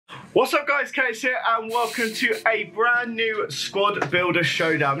What's up guys, Case here and welcome to a brand new squad builder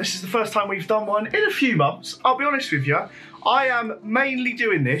showdown. This is the first time we've done one in a few months. I'll be honest with you, I am mainly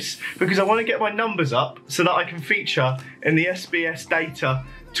doing this because I want to get my numbers up so that I can feature in the SBS Data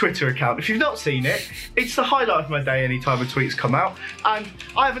Twitter account. If you've not seen it, it's the highlight of my day anytime the tweets come out, and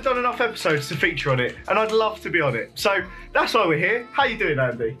I haven't done enough episodes to feature on it, and I'd love to be on it. So that's why we're here. How you doing,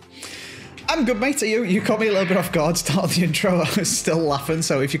 Andy? I'm good, mate. You caught me a little bit off guard. Start the intro, I was still laughing.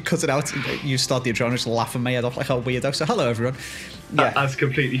 So if you cut it out, you start the intro and just laughing my head off like a weirdo. So hello, everyone. Yeah, that's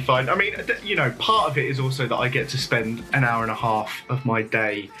completely fine. I mean, you know, part of it is also that I get to spend an hour and a half of my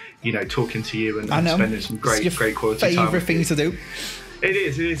day, you know, talking to you and spending some great quality time. Favourite thing to do. It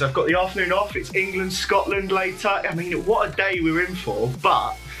is. I've got the afternoon off. It's England, Scotland later. I mean, what a day we're in for.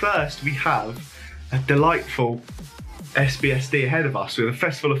 But first, we have a delightful SBSD ahead of us with a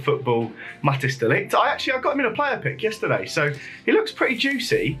Festival of Football FOF De Ligt. I got him in a player pick yesterday, so he looks pretty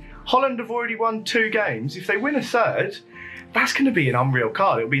juicy. Holland have already won 2 games. If they win a third, that's going to be an unreal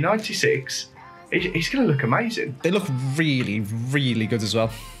card. It'll be 96. He's going to look amazing. They look really, really good as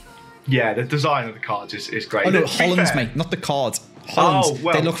well. Yeah, the design of the cards is great. Oh no, Holland's, mate, not the cards. Holland's,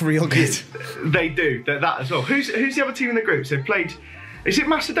 they look real good. They do, that as well. Who's the other team in the groups? They've played, is it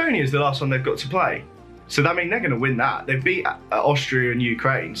Macedonia is the last one they've got to play? So I mean, they're going to win that. They've beat Austria and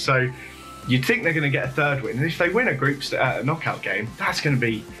Ukraine, so you'd think they're going to get a third win. And if they win a knockout game, that's going to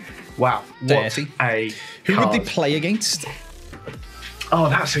be, wow, what a Who card. would they play against? Oh,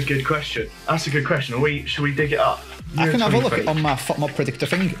 that's a good question. That's a good question. Should we dig it up? I can have a look on my FOF predictor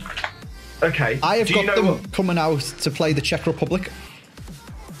thing. Okay. I have got them coming out to play the Czech Republic.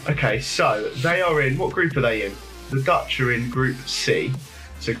 Okay, so they are in, what group are they in? The Dutch are in Group C.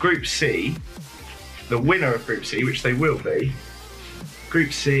 So Group C, the winner of Group C, which they will be,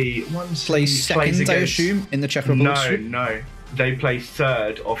 Group C, plays second, I assume, in the Czech Republic. No. They play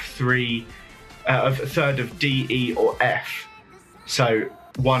third of 3, third of D, E, or F. So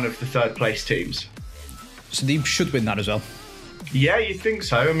one of the third place teams. So they should win that as well. Yeah, you'd think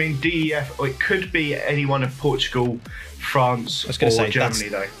so. I mean, DEF, or it could be any one of Portugal, France, or Germany,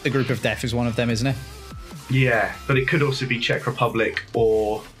 though. The group of death is one of them, isn't it? Yeah, but it could also be Czech Republic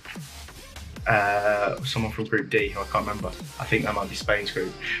or someone from Group D, who I can't remember. I think that might be Spain's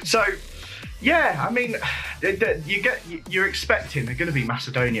group. So, yeah, I mean, you're expecting they're going to be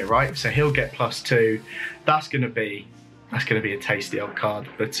Macedonia, right? So he'll get +2. That's going to be a tasty old card.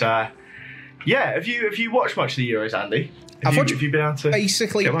 But yeah, have you watched much of the Euros, Andy? Have you been able to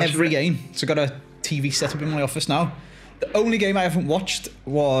basically every game? So I've got a TV set up in my office now. The only game I haven't watched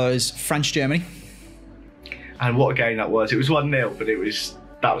was France-Germany. And what a game that was. It was 1-0, but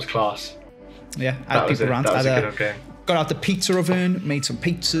that was class. Yeah, I had people around. That was a good game. Got out the pizza oven, made some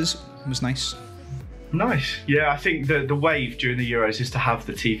pizzas. It was nice. Nice. Yeah, I think the wave during the Euros is to have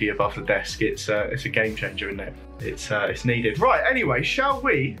the TV above the desk. It's a game changer, isn't it? It's needed. Right, anyway, shall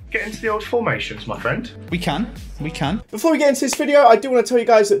we get into the old formations, my friend? We can. Before we get into this video, I do want to tell you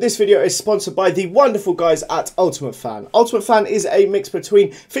guys that this video is sponsored by the wonderful guys at Ultimate Fan. Ultimate Fan is a mix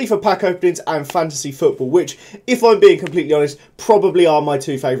between FIFA pack openings and fantasy football, which, if I'm being completely honest, probably are my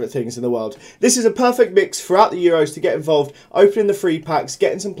 2 favourite things in the world. This is a perfect mix throughout the Euros to get involved, opening the free packs,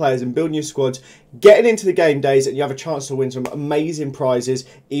 getting some players and building your squads, getting into the game days, and you have a chance to win some amazing prizes,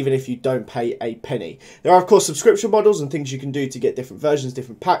 even if you don't pay a penny. There are, of course, subscription models and things you can do to get different versions,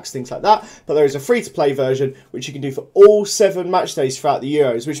 different packs, things like that, but there is a free-to-play version, which you can do for all 7 match days throughout the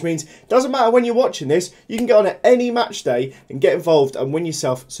Euros, which means it doesn't matter when you're watching this, you can get on at any match day and get involved and win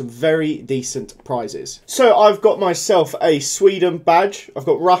yourself some very decent prizes. So I've got myself a Sweden badge. I've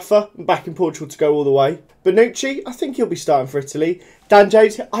got Rafa back in Portugal to go all the way. Bonucci, I think he'll be starting for Italy. Dan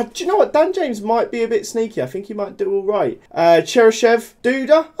James, do you know what? Dan James might be a bit sneaky. I think he might do all right. Cheryshev,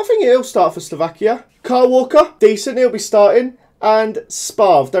 Duda, I think he'll start for Slovakia. Kyle Walker, decent, he'll be starting. And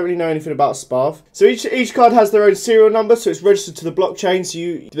Sparv, don't really know anything about Sparv. So each card has their own serial number, so it's registered to the blockchain,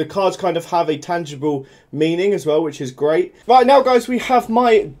 so the cards kind of have a tangible meaning as well, which is great. Right, now guys, we have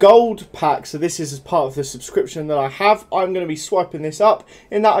my gold pack, so this is as part of the subscription that I have. I'm going to be swiping this up.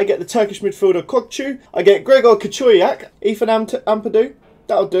 In that I get the Turkish midfielder Kokcu, I get Gregor Kachoyak, Ethan Ampadu,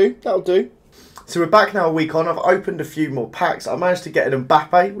 that'll do. So we're back now a week on. I've opened a few more packs. I managed to get an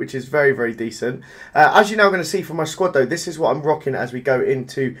Mbappe, which is very, very decent. As you're now going to see from my squad, though, this is what I'm rocking as we go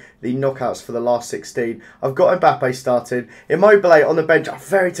into the knockouts for the last 16. I've got Mbappe started. Immobile on the bench. I'm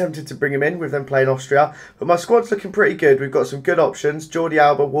very tempted to bring him in with them playing Austria. But my squad's looking pretty good. We've got some good options. Jordi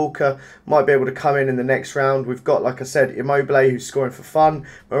Alba, Walker might be able to come in the next round. We've got, like I said, Immobile, who's scoring for fun.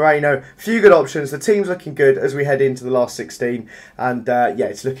 Moreno, a few good options. The team's looking good as we head into the last 16. And, yeah,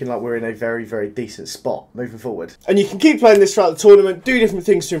 it's looking like we're in a very, very decent spot moving forward. And you can keep playing this throughout the tournament, do different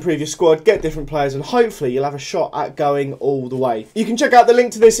things to improve your squad, get different players, and hopefully you'll have a shot at going all the way. You can check out the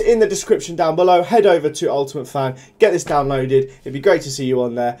link to this in the description down below. Head over to Ultimate Fan, get this downloaded. It'd be great to see you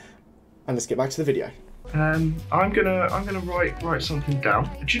on there. And let's get back to the video. I'm gonna write something down.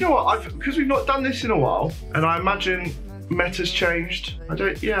 Do you know what? Because we've not done this in a while, and I imagine meta's changed.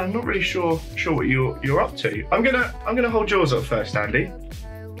 I'm not really sure what you're up to. I'm gonna hold yours up first, Andy.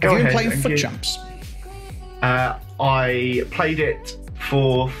 Have you been playing FUT Champs? I played it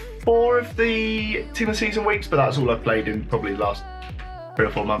for 4 of the Team of the Season weeks, but that's all I've played in probably the last 3 or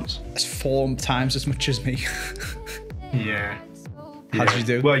 4 months. That's 4 times as much as me. Yeah. How did you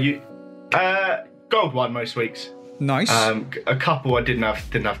do? Well, gold 1 most weeks. Nice. A couple I didn't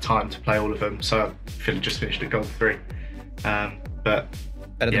have time to play all of them, so I just finished at gold 3. But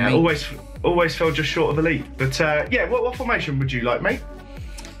better than me. always fell just short of elite. But what formation would you like, mate?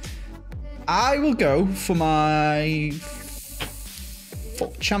 I will go for my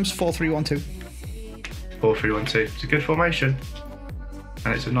FUT Champs 4-3-1-2. 4-3-1-2. It's a good formation,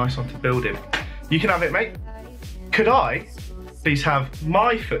 and it's a nice one to build in. You can have it, mate. Could I please have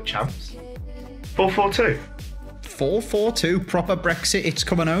my FUT Champs 4-4-2? 4-4-2, proper Brexit. It's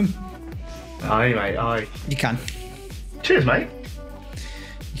coming home. Aye, mate. Aye. You can. Cheers, mate.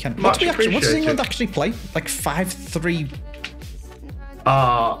 You can. What does England actually play? Like 5-3.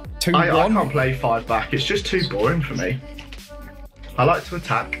 2-1. I can't play 5 back. It's just too boring for me. I like to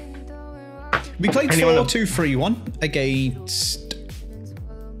attack. We played 4-2-3-1 against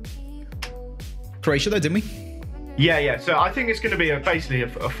Croatia, though, didn't we? Yeah. So I think it's going to be basically a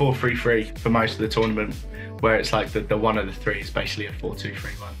 4-3-3 for most of the tournament, where it's like the one of the 3 is basically a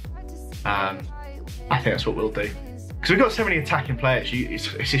 4-2-3-1. I think that's what we'll do. Because we've got so many attacking players,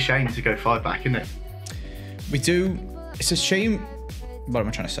 it's a shame to go 5 back, isn't it? We do. It's a shame. What am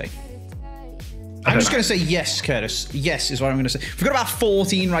I trying to say? I'm just going to say yes, Curtis. Yes is what I'm going to say. We've got about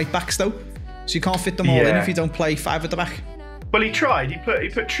 14 right backs, though. So you can't fit them all in if you don't play 5 at the back. Well, he tried. He put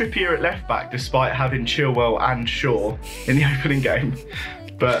Trippier at left back despite having Chilwell and Shaw in the opening game.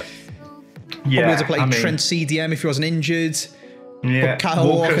 But yeah, probably to play Trent CDM if he wasn't injured. Yeah, but Kyle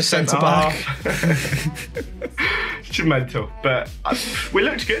Walker centre back. It's just mental. But we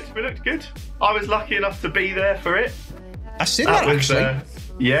looked good. I was lucky enough to be there for it. I seen that actually.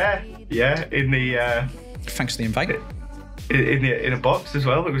 Yeah. In the. Thanks for the invite. In a box as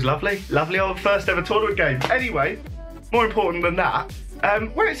well. It was lovely old first ever tournament game. Anyway, more important than that,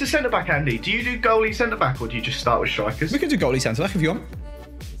 when it's a centre back, Andy, do you do goalie centre back or do you just start with strikers? We can do goalie centre back if you want.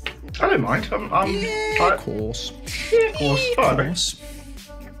 I don't mind. Of course. Yeah, of course. Of course.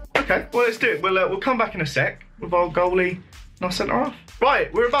 Okay, well, let's do it. We'll come back in a sec with our goalie and our centre half.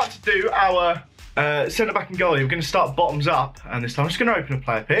 Right, we're about to do our centre back and goalie. We're going to start bottoms up, and this time I'm just going to open a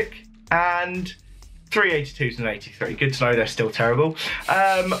player pick and 3 82s and 83. Good to know they're still terrible.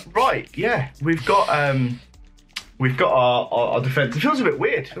 Right, yeah, we've got our defence. It feels a bit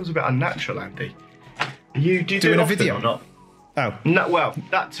weird. It feels a bit unnatural, Andy. Do you do it a often video or not? Oh. No, well,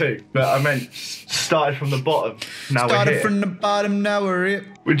 that too. But I meant started from the bottom. Now we're here. Started from the bottom. Now we're here.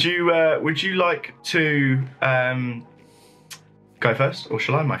 Would you like to go first, or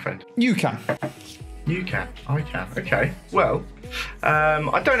shall I, my friend? You can. You can. I can. Okay. Well,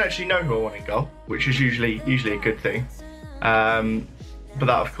 I don't actually know who I want in goal, which is usually a good thing. But that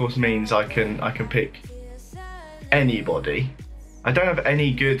of course means I can pick anybody. I don't have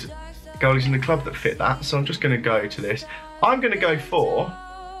any good goalies in the club that fit that, so I'm just going to go to this. I'm going to go for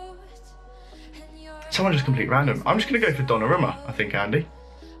someone just complete random. I'm just going to go for Donnarumma, I think, Andy.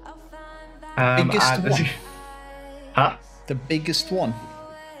 Biggest one. Huh? The biggest one.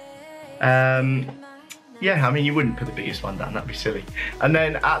 Yeah, I mean, you wouldn't put the biggest one down, that'd be silly. And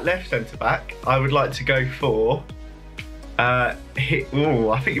then at left centre back, I would like to go for I think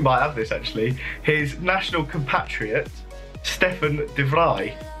you might have this actually. His national compatriot, Stefan de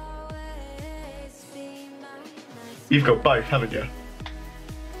Vrij. You've got both, haven't you?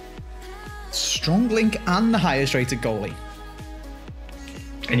 Strong link and the highest rated goalie.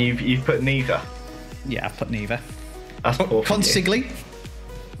 And you've put neither. Yeah, I've put neither. That's poor. Consigli.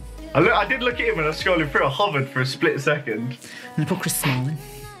 I did look at him when I was scrolling through. I hovered for a split second. And I put Chris Smalling.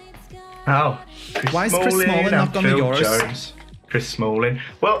 Oh. Why is Chris Smalling not gone to Euros? Jones. Chris Smalling.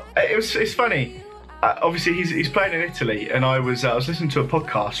 Well, it's funny. Obviously, he's playing in Italy, and I was listening to a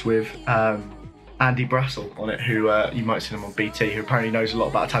podcast with Andy Brassel on it, who you might have seen him on BT, who apparently knows a lot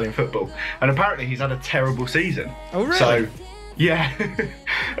about Italian football, and apparently he's had a terrible season. Oh, really? So, yeah.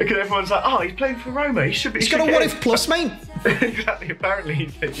 Because everyone's like, oh, he's playing for Roma. He should be. He's got a what if plus, mate. Exactly. Apparently,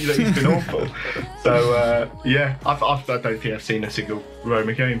 he's been awful. So yeah, I don't think I've seen a single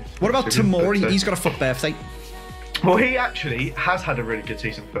Roma game. What about Tamori? He's got a FOF birthday. Well, he actually has had a really good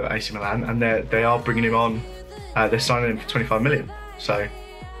season for AC Milan, and they are bringing him on. They're signing him for 25 million. So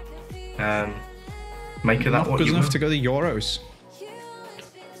make of that what you will. Good enough to go to the Euros.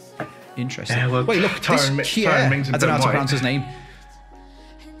 Interesting. Yeah, well, wait, look, Kier, I don't know how to pronounce his name.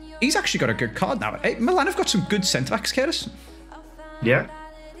 He's actually got a good card now. Hey, Milan have got some good centre-backs, Curtis. Yeah.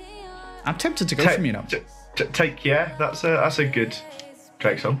 I'm tempted to go from you now. Take that's a good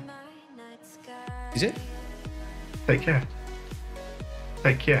Drake song. Is it? Take care.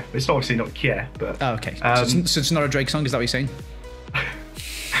 Take care. It's obviously not care, but. Oh, okay. So it's not a Drake song. Is that what you're saying?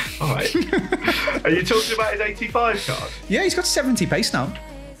 All right. Are you talking about his 85 card? Yeah, he's got 70 pace now.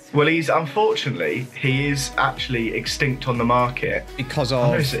 Well, he is actually extinct on the market because of.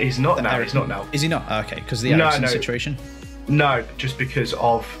 Oh, no, he's not now. He's not now. Is he not? Oh, okay, because of the Ericsson situation. No, just because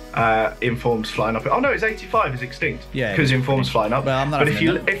of informs flying up. Oh no, his 85 is extinct. Yeah. Because informs flying up. Well, I'm not.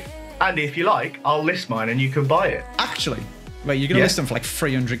 But Andy, if you like, I'll list mine and you can buy it. Actually, wait, you're gonna list them for like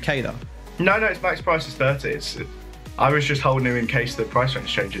 300k though? No, its max price is 30. I was just holding him in case the price range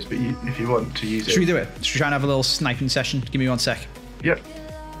changes. But if you want to use it, should we do it? Should we try and have a little sniping session? Give me 1 sec. Yep.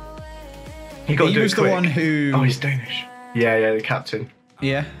 He was the one who. Oh, he's Danish. Yeah, the captain.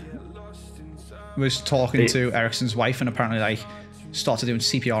 Yeah. Was talking to Ericsson's wife and apparently like started doing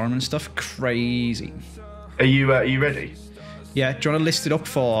CPR and stuff. Crazy. Are you ready? Yeah. Do you want to list it up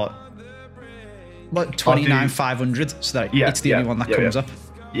for what 29,500 so that it's the only one that comes up?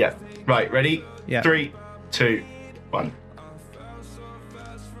 Yeah. Right. Ready? Yeah. 3, 2, 1.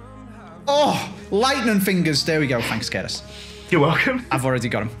 Oh, lightning fingers. There we go. Thanks, Curtis. You're welcome. I've already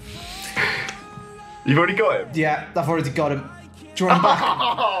got him. You've already got him? Yeah, I've already got him. Do you want him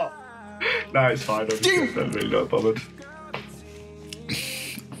back? No, it's fine. I'm really not bothered.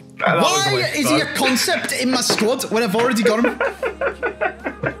 Why is he a concept in my squad when I've already got him?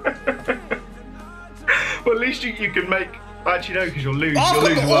 Well, at least you can make. Actually, no, because you'll lose. I've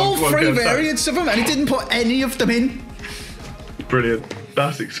got all 3 variants of them, and he didn't put any of them in. Brilliant.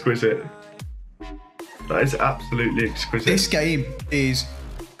 That's exquisite. That is absolutely exquisite. This game is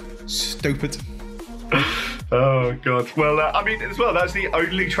stupid. Oh god. Well, I mean, as well, that's the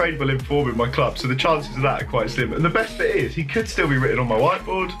only tradable inform in my club, so the chances of that are quite slim. And the best bit is, he could still be written on my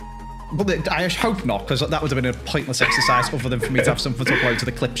whiteboard. Well, I hope not, because that would have been a pointless exercise other than for me to have something to upload to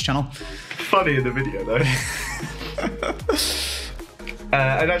the clips channel. Funny in the video, though.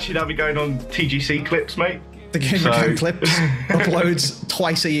 And actually, that'll be going on TGC clips, mate. The Game Account clips uploads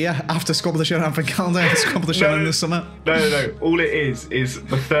twice a year after Squad of the Showdown for calendar and Squad of the Showdown this summer. No. All it is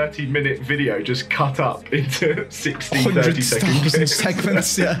the 30-minute video just cut up into 60, 30-second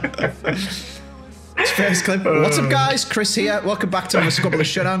segments, yeah. It's first clip. What's up, guys? Chris here. Welcome back to another Squad of the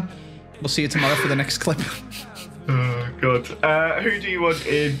Showdown. We'll see you tomorrow for the next clip. Oh, God. Who do you want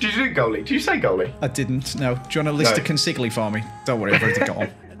in? Did you do goalie? Did you say goalie? I didn't, no. Do you want to list a Consigli for me? Don't worry, I've already got one.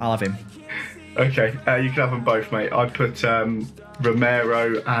 I'll have him. Okay, you can have them both, mate. I'd put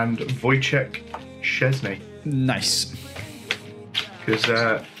Romero and Wojciech Szczesny. Nice. Because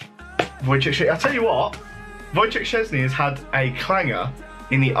Wojciech Szczesny, I'll tell you what, Wojciech Szczesny has had a clanger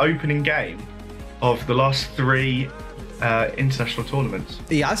in the opening game of the last 3 international tournaments.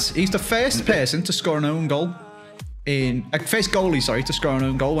 He has. He's the first person to score an own goal first goalie, sorry, to score an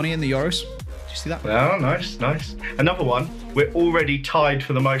own goal when he in the Euros. Did you see that? Oh, nice. Another one. We're already tied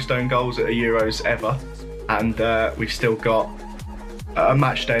for the most own goals at a Euros ever, and we've still got a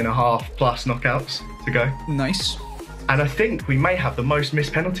match day and a half plus knockouts to go. Nice. And I think we may have the most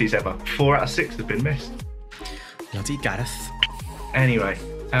missed penalties ever. 4 out of 6 have been missed. Bloody Gareth. Anyway,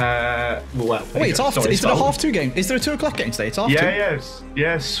 wait, it's after. Is there a half-2 game? Is there a 2 o'clock game today? It's after.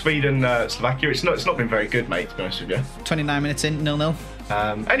 Yeah. Sweden, Slovakia. It's not been very good, mate. To be honest with you. 29 minutes in, 0-0.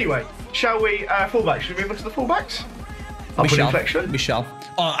 Anyway, shall we fullbacks? Should we move on to the fullbacks? We shall.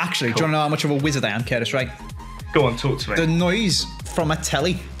 Oh, actually, cool. Do you want to know how much of a wizard I am, Curtis? Right? Go on, talk to me. The noise from a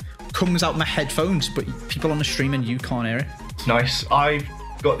telly comes out my headphones, but people on the stream and you can't hear it. Nice. I've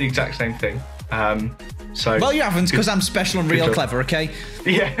got the exact same thing. Well, you haven't, because I'm special and real clever, okay?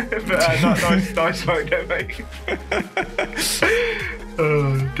 Yeah, but nice work there, mate.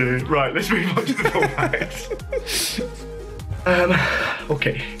 Oh dear. Right, let's move on to the fullbacks.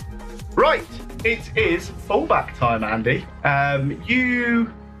 Okay. Right, it is fullback time, Andy. You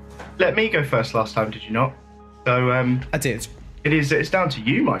let me go first last time, did you not? So I did. It's down to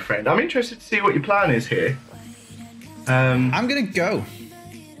you, my friend. I'm interested to see what your plan is here. I'm gonna go.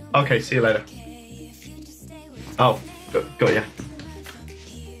 Okay, see you later. Oh, got ya.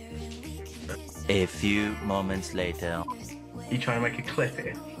 A few moments later. You trying to make a clip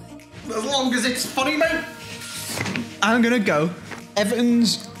here? As long as it's funny, mate. I'm going to go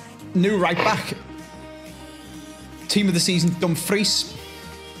Everton's new right back. Team of the season, Dumfries.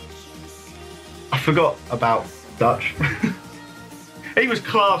 I forgot about Dutch. He was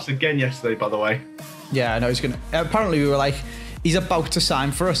class again yesterday, by the way. Yeah, I know he's going to... Apparently we were like, he's about to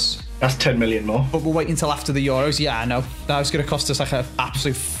sign for us. That's 10 million more. But we'll wait until after the Euros. Yeah, I know. That was going to cost us like an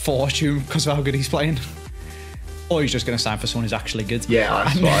absolute fortune because of how good he's playing. Or he's just going to sign for someone who's actually good. Yeah,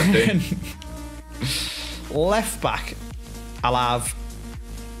 that's what I'd do. Left back, I'll have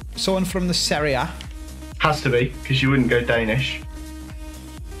someone from the Serie A. Has to be, because you wouldn't go Danish.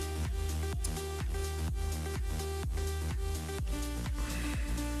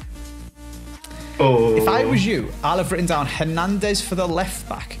 Oh. If I was you, I'll have written down Hernandez for the left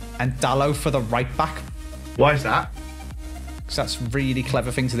back and Dalot for the right back. Why is that? Because that's a really clever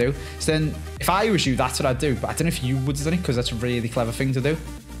thing to do. So then, if I was you, that's what I'd do. But I don't know if you would have done it, because that's a really clever thing to do.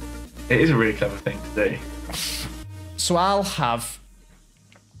 It is a really clever thing to do. So I'll have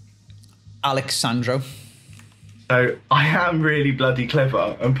Alexandro. So I am really bloody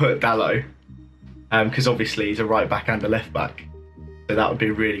clever and put Dalot, because obviously he's a right back and a left back. So that would be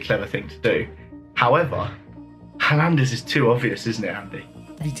a really clever thing to do. However, Hernandez is too obvious, isn't it, Andy?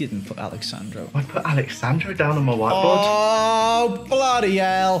 You didn't put Alexandro. I put Alexandro down on my whiteboard. Oh, bloody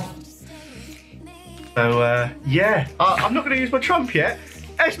hell. So, yeah. I'm not going to use my trump yet.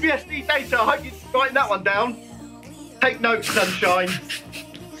 SBSD data, I hope you're writing that one down. Take notes, sunshine.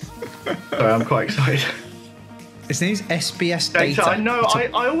 Sorry, I'm quite excited. His name's SBS data. I know,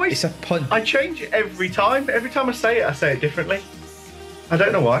 I always... It's a pun. I change it every time. Every time I say it differently. I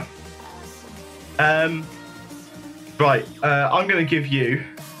don't know why. Right, I'm going to give you...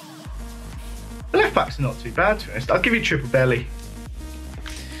 The left back's not too bad, to be honest. I'll give you triple deli.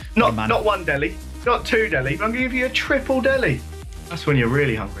 Not one deli, not two deli, but I'm going to give you a triple deli. That's when you're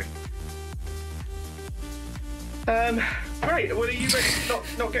really hungry. Great. Well, are you ready to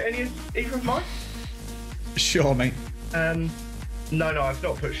not get either of mine? Sure, mate. No, I've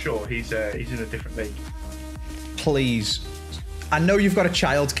not put Shaw. He's in a different league. Please. I know you've got a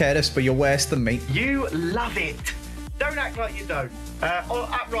child, Curtis, but you're worse than me. You love it. Don't act like you don't. At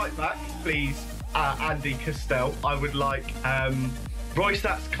right back, please, Andy Castell. I would like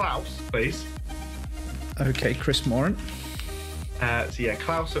Roystads Klaus, please. Okay, Chris Moran. So yeah,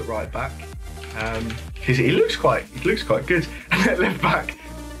 Klaus at right back. Because he looks quite good. And at left back,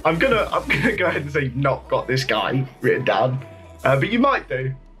 I'm gonna go ahead and say you've not got this guy written down, but you might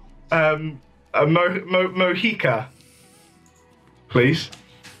do. Mojica, please.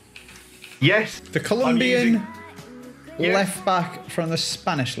 Yes. The Colombian left back from the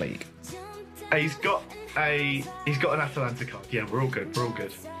Spanish league. He's got an Atalanta card. Yeah, we're all good.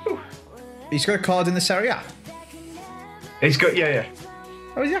 Whew. He's got a card in the Serie A. He's got yeah.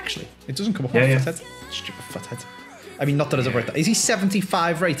 Oh, is he actually? It doesn't come up on Futhead. Stupid Futhead. I mean, not that it's a rated. Is he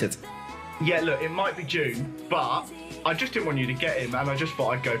 75 rated? Yeah, look, it might be June, but I just didn't want you to get him, and I just thought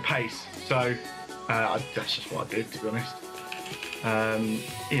I'd go pace. So that's just what I did, to be honest.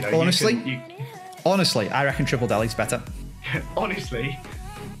 You know, honestly, I reckon Triple Deli's better. honestly,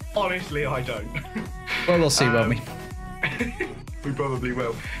 I don't. Well, we'll see, won't we? We probably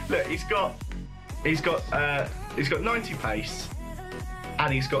will. Look, he's got 90 pace,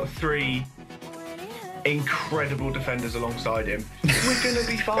 and he's got 3 incredible defenders alongside him. We're gonna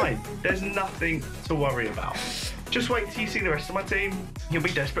be fine. There's nothing to worry about. Just wait till you see the rest of my team. You'll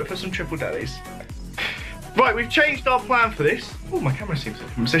be desperate for some triple delis. Right, we've changed our plan for this. Oh, my camera seems to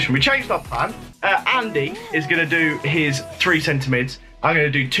be in position. We changed our plan. Andy is going to do his 3 centre mids. I'm going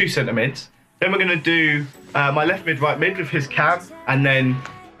to do 2 centre mids. Then we're going to do my left mid, right mid with his cam, and then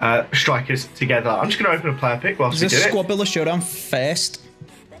strikers together. I'm just going to open a player pick whilst we do it. Is this Squad Builder Showdown first?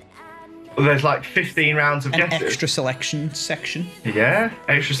 Well, there's like 15 rounds of guesses. Extra selection section. Yeah,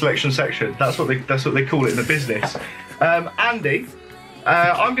 extra selection section. That's what they call it in the business. Andy,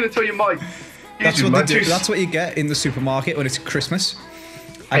 I'm going to tell you my... That's what they do. That's what you get in the supermarket when it's Christmas.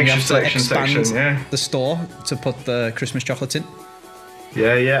 And extra you have selection to expand section, the store to put the Christmas chocolates in.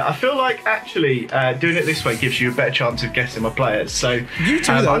 Yeah. I feel like actually doing it this way gives you a better chance of guessing my players. So you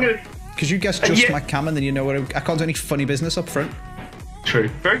too, though, because you guessed just my cam, and then you know what I can't do any funny business up front. True.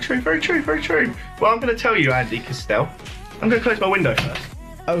 Very true. Well, I'm going to tell you, Andy Castell. I'm going to close my window first.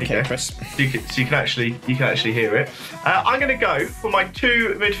 Okay, Chris. So you can actually hear it. I'm going to go for my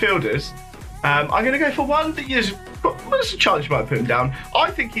 2 midfielders. I'm going to go for one that there's a chance you might put him down. I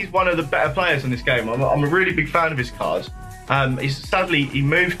think he's one of the better players in this game. I'm a really big fan of his card. Sadly, he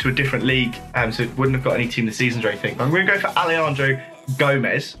moved to a different league, so wouldn't have got any team this season or anything. I'm going to go for Alejandro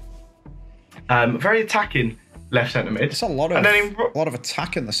Gomez. Very attacking left centre mid. It's a lot of and then a lot of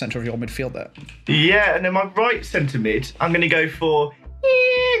attack in the centre of your midfield there. Yeah, and then my right centre mid, I'm going to go for,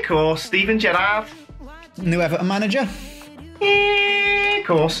 of course, Steven Gerrard. New Everton manager. Of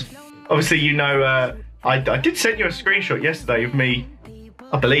course. Obviously, you know, I did send you a screenshot yesterday of me,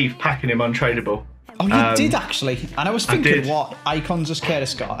 I believe, packing him untradeable. Oh, you did actually. And I was thinking, what icons has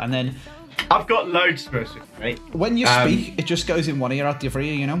Curtis got? And then I've got loads to most of it, mate. When you speak, it just goes in one ear out the other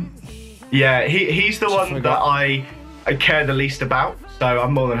ear, you know? Yeah, he's the one that I care the least about, so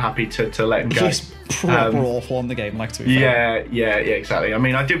I'm more than happy to let him go. He's proper awful on the game, like, to be fair. Yeah, exactly. I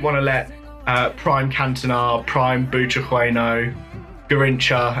mean, I didn't want to let Prime Cantona, Prime Buchaqueno,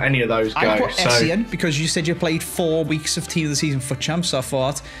 Garincha, any of those go. I put SEN because you said you played 4 weeks of Team of the Season Foot Champs, so I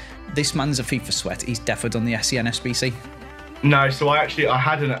thought, this man's a FIFA sweat. He's definitely done the SEN SBC. No, so I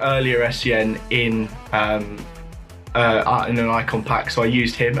had an earlier SEN in an icon pack, so I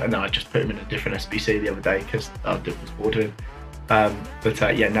used him, and then I just put him in a different SBC the other day because I was bored of him.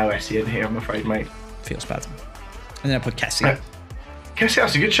 But yeah, no SEN here, I'm afraid, mate. Feels bad. And then I put Kessie. Kessie,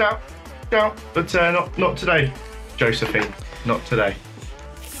 that's a good shout. But not today, Josephine. Not today.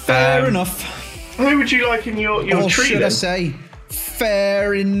 Fair enough. Who would you like in your or tree should then? I say,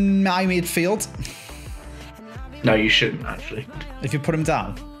 fair in my midfield? No, you shouldn't, actually. If you put him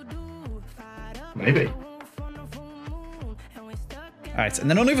down? Maybe. Alright, and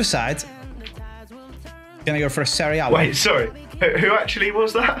then on the other side, gonna go for a Serie A. Wait, sorry. Who actually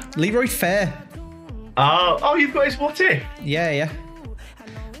was that? Leroy Fair. Oh, you've got his what if? Yeah.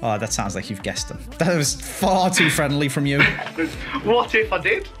 Oh, that sounds like you've guessed him. That was far too friendly from you. What if I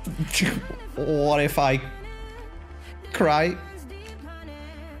did? What if I cry?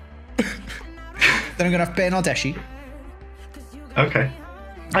 Then I'm going to have Bernardeschi. Okay.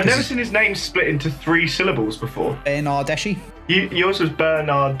 I've never seen his name split into 3 syllables before. Bernardeschi. Yours was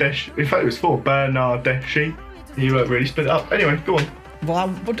Bernardeschi. In fact, it was 4. Bernardeschi. You really split it up. Anyway, go on.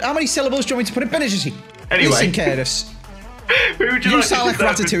 Well, how many syllables do you want me to put in Bernardeschi? Anyway. Listen, Curtis. Who would you You like sound like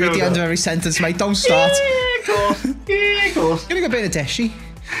Ratatouille at the end of every sentence, mate. Don't start. Yeah, of course. I'm going to go Bernardeschi.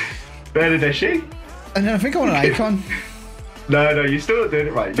 Bernardeschi? And then I think I want an icon. No, you're still not doing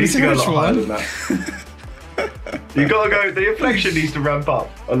it right. You need to go a lot higher than that. You gotta go. The inflection needs to ramp up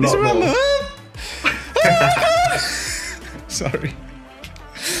a lot more. Sorry.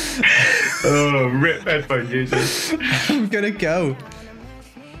 Oh, rip headphone users. I'm gonna go.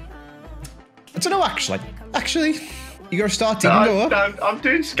 I don't know. Actually, you gotta start digging go up. I'm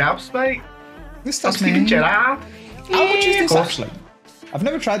doing scouts, mate. This I'm Steven Gerrard. How much is this actually? I've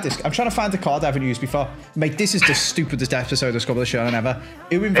never tried this. I'm trying to find a card I haven't used before. Mate, this is the stupidest episode of Squad of the Show ever.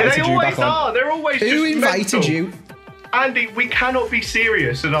 Who invited you back on? They're always Who just invited mental. you? Andy, we cannot be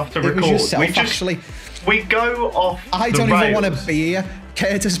serious enough to record. It was yourself, actually. We go off I don't even want to be here.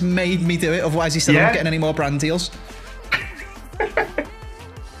 Curtis made me do it, otherwise he said I'm not getting any more brand deals.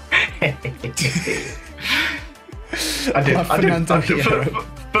 I did. For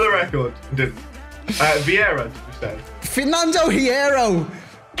the record, I didn't. Vieira, did you say? Fernando Hierro!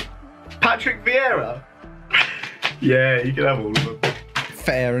 Patrick Vieira? Yeah, you can have all of them.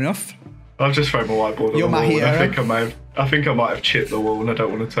 Fair enough. I've just thrown my whiteboard on You're the my wall. hero. I think I might have chipped the wall and I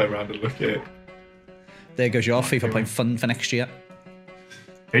don't want to turn around and look at it. There goes your FIFA playing fun for next year.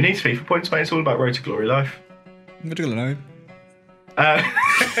 Who needs FIFA points, mate? It's all about Road to Glory life. What do you know?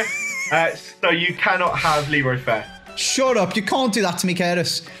 So you cannot have Leroy Fair. Shut up, you can't do that to me,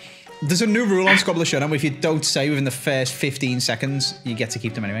 Curtis. There's a new rule on Squad of the Show now. If you don't say within the first 15 seconds, you get to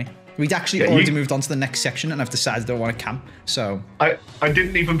keep them anyway. We'd actually already moved on to the next section and I've decided I don't want to camp, so... I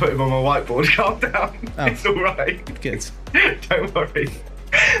didn't even put him on my whiteboard. Calm down. Oh. It's all right. Good. Don't worry.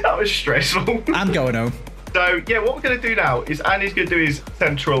 That was stressful. I'm going home. So, yeah, what we're going to do now is Andy's going to do his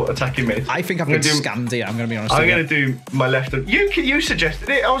central attacking mid. I think I've been scammed here, I'm going to be honest. I'm going to do my left. You suggested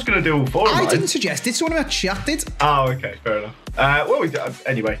it. I was going to do all 4 of mine. I didn't suggest it, someone in my chat did. Oh, okay, fair enough.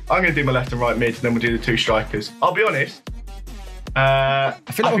 Anyway, I'm going to do my left and right mids, and then we'll do the 2 strikers. I'll be honest. I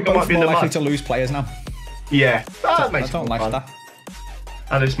feel like we're both more likely to lose players now. Yeah, that makes I don't like fun. that.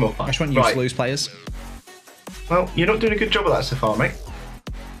 And it's more fun. I just want you to lose players. Well, you're not doing a good job of that so far, mate.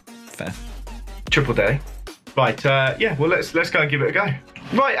 Fair. Triple day. Right, yeah, well, let's go and give it a go.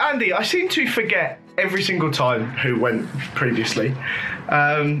 Right, Andy, I seem to forget every single time who went previously.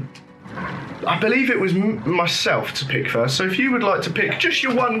 I believe it was myself to pick first, so if you would like to pick just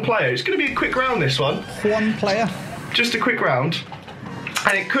your one player, it's going to be a quick round, this one. One player? Just a quick round.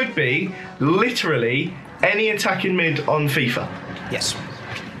 And it could be literally any attacking mid on FIFA. Yes.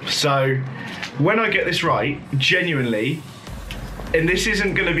 So, when I get this right, genuinely, and this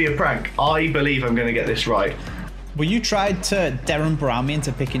isn't going to be a prank, I believe I'm going to get this right. Well, you tried to Darren Brown me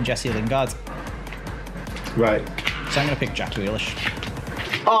into picking Jesse Lingard. Right. So I'm going to pick Jack Grealish.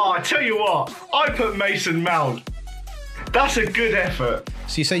 Oh, I tell you what. I put Mason Mount. That's a good effort.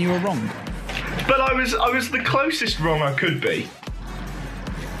 So you say you were wrong? But I was the closest wrong I could be.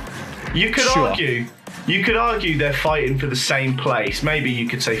 You could argue. You could argue they're fighting for the same place. Maybe you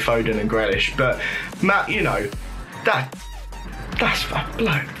could say Foden and Grealish, but Matt, you know, that's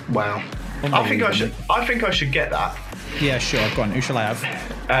blow. Wow. I think I should get that. Yeah, sure. Go on. Who shall I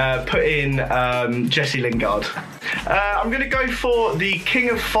have? Put in Jesse Lingard. I'm going to go for the king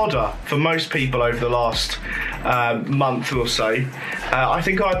of fodder for most people over the last month or so. I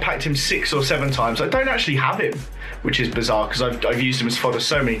think I packed him 6 or 7 times. I don't actually have him, which is bizarre because I've used him as fodder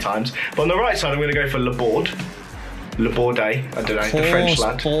so many times. But on the right side, I'm going to go for Laborde. I don't know, the French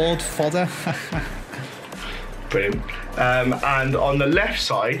lad. Board fodder. Brilliant. And on the left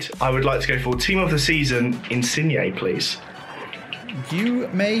side, I would like to go for team of the season, Insigne, please. You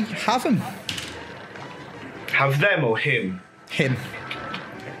may have him. Have them or him? Him.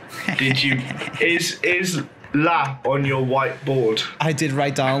 Did you? Is La on your whiteboard? I did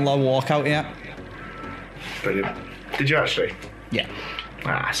write down La walkout, yeah. Brilliant. Did you actually? Yeah.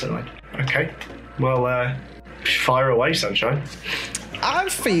 Ah, that's annoying. Okay. Well, fire away, sunshine. I'm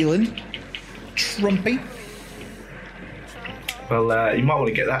feeling Trumpy. Well, you might want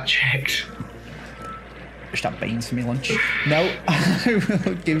to get that checked. Just have beans for me lunch. No, I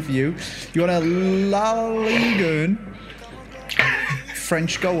will give you. You want a La Ligue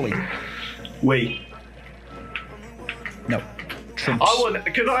French goalie? Oui. No. Trumps.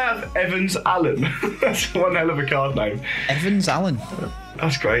 Can I have Evans Allen? That's one hell of a card name. Evans Allen.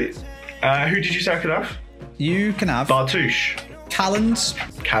 That's great. Who did you say I could have? You can have Bartouche. Callens.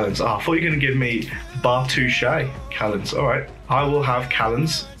 Callens. Oh, I thought you were going to give me Bartouche. Callens. All right. I will have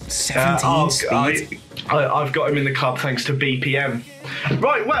Callens. 17 speed. I've got him in the club thanks to BPM.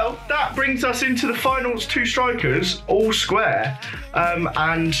 Right, well, that brings us into the finals. 2 strikers, all square.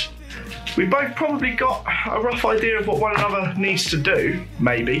 And we both probably got a rough idea of what one another needs to do.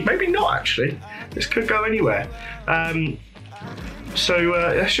 Maybe not, actually. This could go anywhere. So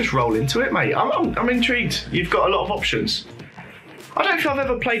let's just roll into it, mate. I'm intrigued. You've got a lot of options. I don't think I've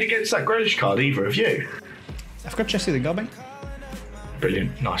ever played against that Grealish card, either of you. I've got Jesse Lingard, mate.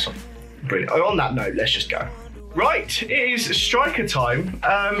 Brilliant. Nice one. Brilliant. On that note, let's just go. Right, it is striker time.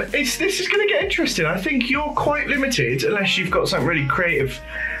 This is going to get interesting. I think you're quite limited unless you've got something really creative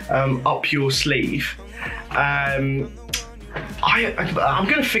up your sleeve. I'm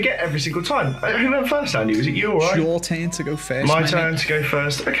going to forget every single time. Who went first, Andy? Was it you or I? It's your turn to go first. My turn to go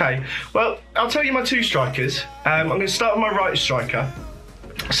first. Okay. Well, I'll tell you my 2 strikers. I'm going to start with my right striker.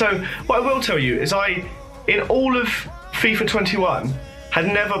 So what I will tell you is in all of FIFA 21, had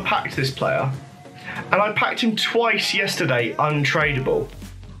never packed this player, and I packed him twice yesterday untradeable.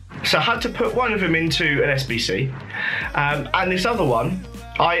 So I had to put one of them into an SBC, and this other one,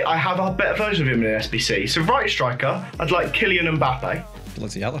 I have a better version of him in an SBC. So right striker, I'd like Kylian Mbappe.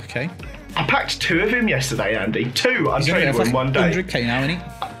 Bloody hell, okay. I packed 2 of him yesterday, Andy. 2 untradeable in one day. 100k now, isn't he?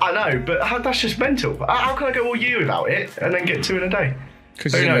 I know, but that's just mental. How can I go all year without it and then get 2 in a day?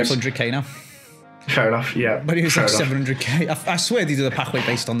 Because he's worth 100k now. Fair enough, yeah. But he was like 700k. I swear they do the pathway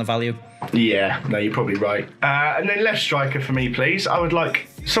based on the value. Yeah, no, you're probably right. And then left striker for me, please. I would like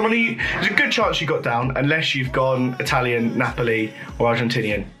someone who... There's a good chance you got down, unless you've gone Italian, Napoli, or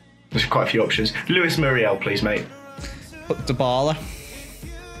Argentinian. There's quite a few options. Luis Muriel, please, mate. Put Dybala.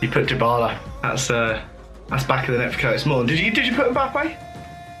 You put Dybala. That's back of the net for Curtis Moore. Did you put Mbappe?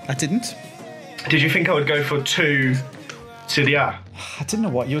 I didn't. Did you think I would go for 2 Serie A? I didn't know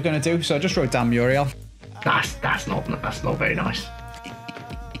what you were going to do, so I just wrote down Muriel. That's not very nice.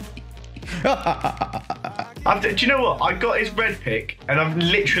 Do you know what? I got his red pick, and I've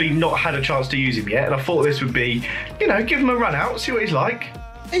literally not had a chance to use him yet. And I thought this would be, give him a run out, see what he's like.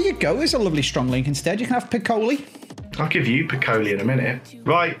 There you go. There's a lovely strong link instead. You can have Piccoli. I'll give you Piccoli in a minute.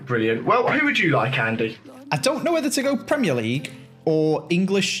 Right, brilliant. Well, who would you like, Andy? I don't know whether to go Premier League or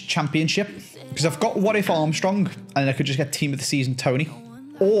English Championship, because I've got What If Armstrong, and I could just get Team of the Season Tony.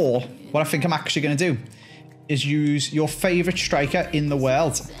 Or what I think I'm actually going to do is use your favourite striker in the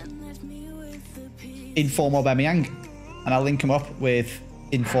world, Inform Aubameyang, and I'll link him up with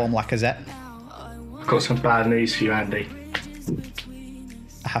Inform Lacazette. I've got some bad news for you, Andy.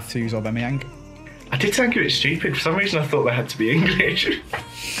 I have to use Aubameyang. I did think it was stupid. For some reason, I thought they had to be English.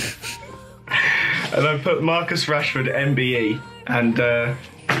 And I put Marcus Rashford, MBE, and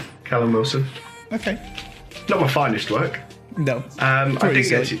Callum Wilson. Okay. Not my finest work. No. I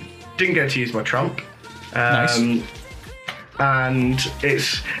didn't get to use my trump. Nice. And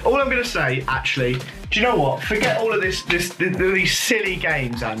it's all I'm going to say. Actually, Do you know what? Forget all of these silly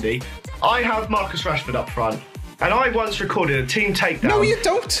games, Andy. I have Marcus Rashford up front, and I once recorded a team takedown. No, you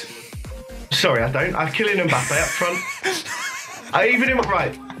don't. Sorry, I don't. I have Kylian Mbappe up front. I even him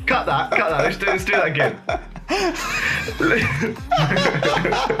right. Cut that. Let's do that again.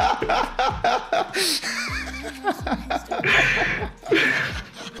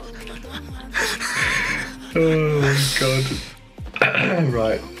 Oh God.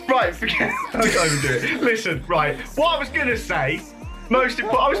 Right, forget. I can't even do it. Listen, right. What I was gonna say, most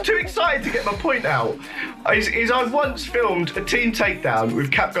important. I was too excited to get my point out. Is I once filmed a team takedown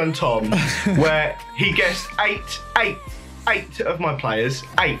with Capgun Tom, where he guessed eight of my players,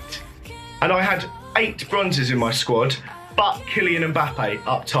 8, and I had 8 bronzes in my squad, but Kylian Mbappe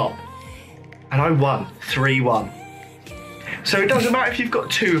up top, and I won 3-1. So it doesn't matter if you've got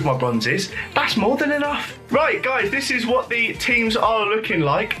 2 of my bronzes, that's more than enough. Right, guys, this is what the teams are looking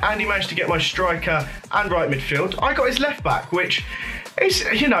like. Andy managed to get my striker and right midfield. I got his left back, which is,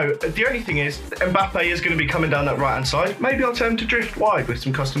 you know, the only thing is Mbappe is going to be coming down that right-hand side. Maybe I'll tell him to drift wide with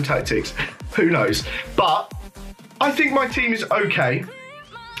some custom tactics. Who knows? But I think my team is okay.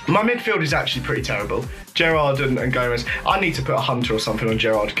 My midfield is actually pretty terrible. Gerrard and Gomez. I need to put a Hunter or something on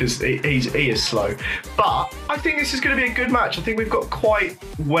Gerrard because he is slow. But I think this is going to be a good match. I think we've got quite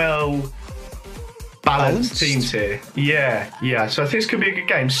well balanced teams here. Yeah. So I think this could be a good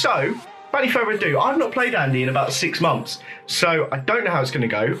game. So, without any further ado, I've not played Andy in about 6 months. So I don't know how it's going to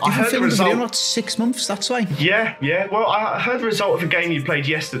go. I heard the result. Not 6 months, that's why. Yeah. Well, I heard the result of a game you played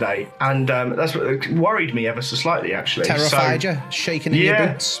yesterday, and that's what worried me ever so slightly, actually. Terrified you, shaking in your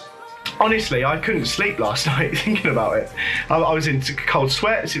boots. Honestly, I couldn't sleep last night thinking about it. I was in cold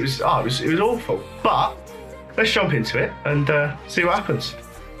sweats. It was awful. But let's jump into it and see what happens.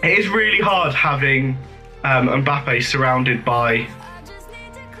 It is really hard having Mbappe surrounded by.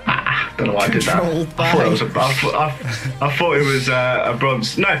 I don't know why I did that. I thought it was a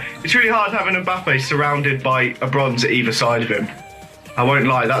bronze. No, it's really hard having Mbappe surrounded by a bronze at either side of him. I won't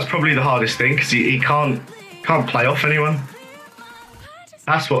lie, that's probably the hardest thing because he can't play off anyone.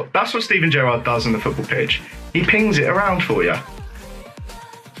 That's what Steven Gerrard does on the football pitch. He pings it around for you.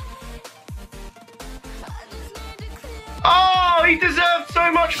 Oh, he deserved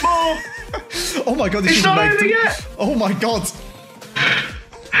so much more. Oh my God, this is not over yet. Oh my God.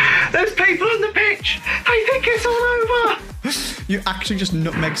 There's people on the pitch. I think it's all over. You actually just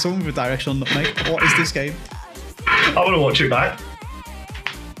nutmeg someone with a directional nutmeg. What is this game? I want to watch it back.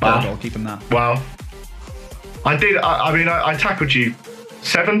 Wow. I'll keep him that. Wow. I did. I mean, I tackled you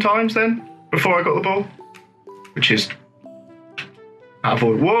 7 times then before I got the ball, which is out of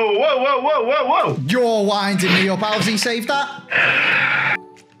order. Whoa. You're winding me up. How's he saved that?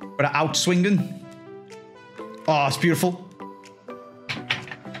 But out swinging. Oh, it's beautiful.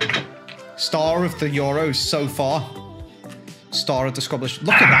 Star of the Euros so far. Star of the squad. Look at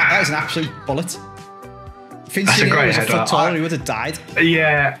that. That is an absolute bullet. Insigne was a foot taller, he would have died.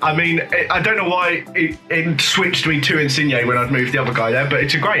 Yeah, I mean, I don't know why it switched me to Insigne when I'd moved the other guy there, but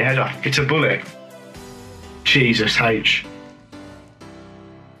it's a great header. It's a bullet. Jesus H.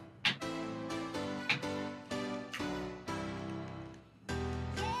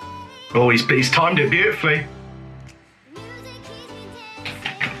 Oh, he's timed it beautifully.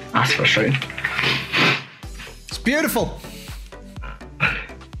 That's frustrating. It's beautiful.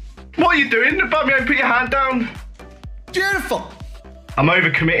 What are you doing? Put your hand down. Beautiful. I'm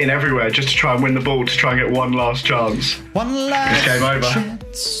overcommitting everywhere just to try and win the ball to try and get one last chance. One last game over.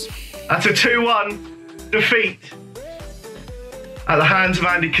 chance. That's a 2-1 defeat at the hands of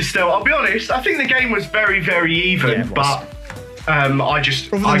Andy Castell. I'll be honest, I think the game was very, very even, but I couldn't get anything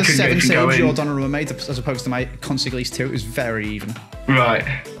going. Other than the 7 saves your Donnarumma made, as opposed to my Consigli's 2, it was very even. Right.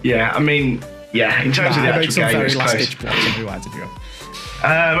 Yeah, I mean, yeah, in terms of the actual game, very it's last close. ditch blocks and who did you go?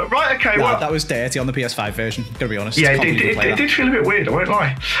 Right, okay, well... that was dirty on the PS5 version, gotta be honest. Yeah, it did feel a bit weird, I won't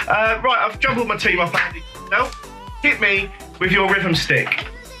lie. Right, I've jumbled my team up, Andy. Now, hit me with your rhythm stick.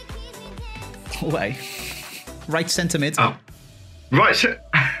 Away. Right centre mid. Oh. Right, so... do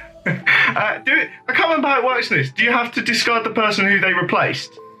it. I can't remember how it works in this. Do you have to discard the person who they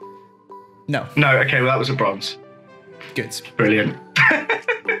replaced? No. No, okay, well, that was a bronze. Good. Brilliant.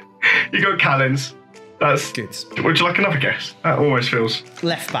 You got Callens. That's good. Would you like another guess? That always feels...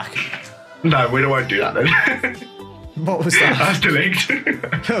 Left back. No, we won't do that then. What was that? That's De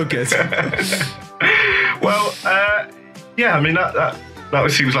Ligt. Oh, good. Well, yeah, I mean,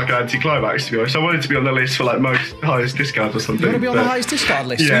 that seems like an anticlimax, to be honest. I wanted to be on the list for, like, most highest discards or something. You want to be on the highest discard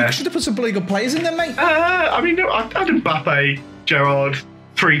list? Yeah. You should have put some bloody good players in there, mate. I mean, no, I had Mbappe, Gerrard,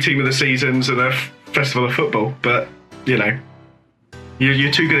 3 Team of the Seasons and a Festival of Football, but, you know,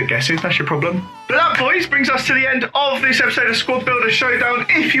 you're too good at guessing, that's your problem. But that, boys, brings us to the end of this episode of Squad Builder Showdown.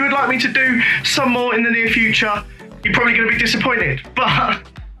 If you would like me to do some more in the near future, you're probably going to be disappointed. But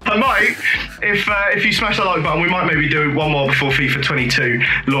I might, if you smash that like button, we might maybe do one more before FIFA 22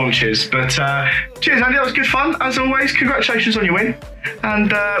 launches. But cheers, Andy. That was good fun. As always, congratulations on your win.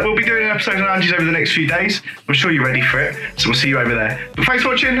 And we'll be doing an episode on Andy's over the next few days. I'm sure you're ready for it. So we'll see you over there. But thanks for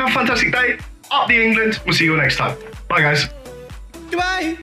watching. Have a fantastic day. Up the England. We'll see you all next time. Bye, guys. Goodbye.